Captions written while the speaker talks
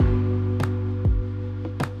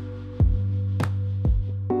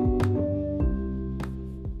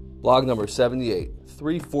Blog number 78,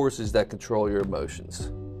 3 forces that control your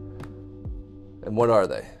emotions. And what are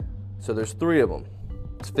they? So there's 3 of them.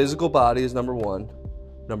 It's physical body is number 1.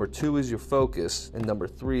 Number 2 is your focus. And number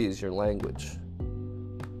 3 is your language.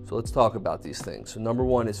 So let's talk about these things. So number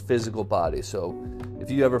 1 is physical body. So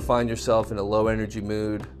if you ever find yourself in a low energy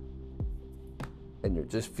mood and you're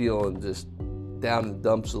just feeling just down in the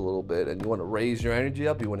dumps a little bit and you want to raise your energy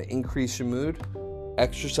up, you want to increase your mood,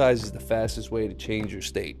 exercise is the fastest way to change your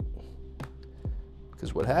state.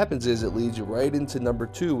 Because what happens is it leads you right into number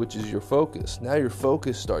 2, which is your focus. Now your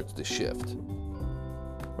focus starts to shift,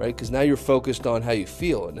 right? Because now you're focused on how you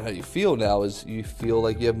feel. And how you feel now is you feel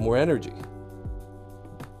like you have more energy.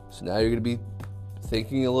 So now you're going to be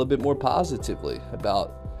thinking a little bit more positively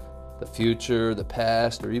about the future, the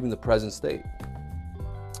past, or even the present state.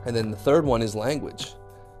 And then the third one is language.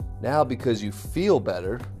 Now because you feel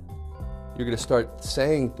better, you're going to start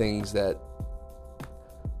saying things that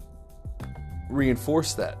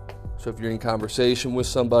reinforce that. So if you're in conversation with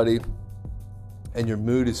somebody and your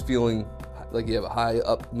mood is feeling like you have a high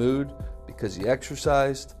up mood because you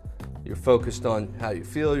exercised, you're focused on how you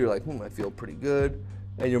feel, you're like, I feel pretty good,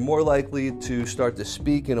 and you're more likely to start to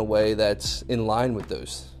speak in a way that's in line with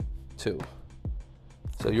those 2.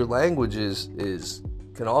 So your language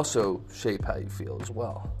can also shape how you feel as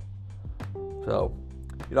well. So,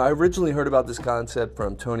 I originally heard about this concept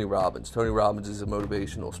from Tony Robbins. Tony Robbins is a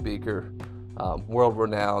motivational speaker,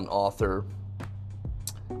 world-renowned author.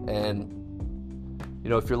 And,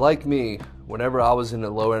 if you're like me, whenever I was in a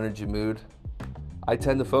low-energy mood, I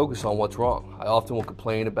tend to focus on what's wrong. I often will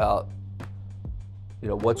complain about,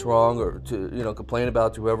 what's wrong or complain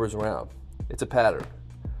about whoever's around. It's a pattern.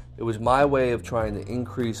 It was my way of trying to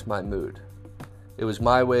increase my mood. It was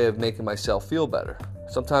my way of making myself feel better.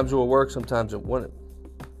 Sometimes it will work, sometimes it wouldn't.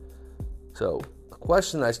 So the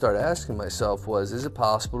question I started asking myself was, is it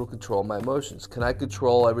possible to control my emotions? Can I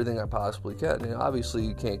control everything I possibly can? Obviously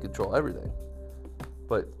you can't control everything.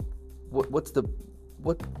 But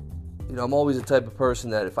I'm always the type of person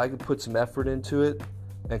that if I could put some effort into it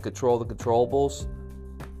and control the controllables,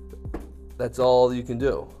 that's all you can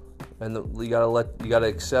do. And you gotta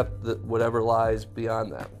accept whatever lies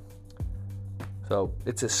beyond that. So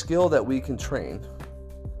it's a skill that we can train.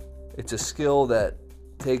 It's a skill that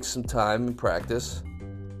takes some time and practice,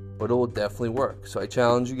 but it will definitely work. So I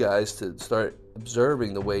challenge you guys to start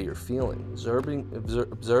observing the way you're feeling,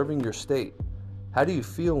 observing your state. How do you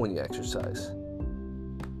feel when you exercise?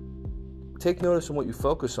 Take notice on what you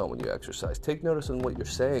focus on when you exercise. Take notice on what you're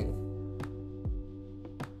saying.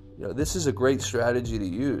 This is a great strategy to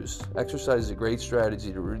use. Exercise is a great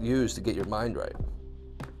strategy to use to get your mind right.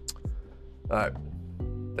 All right.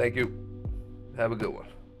 Thank you. Have a good one.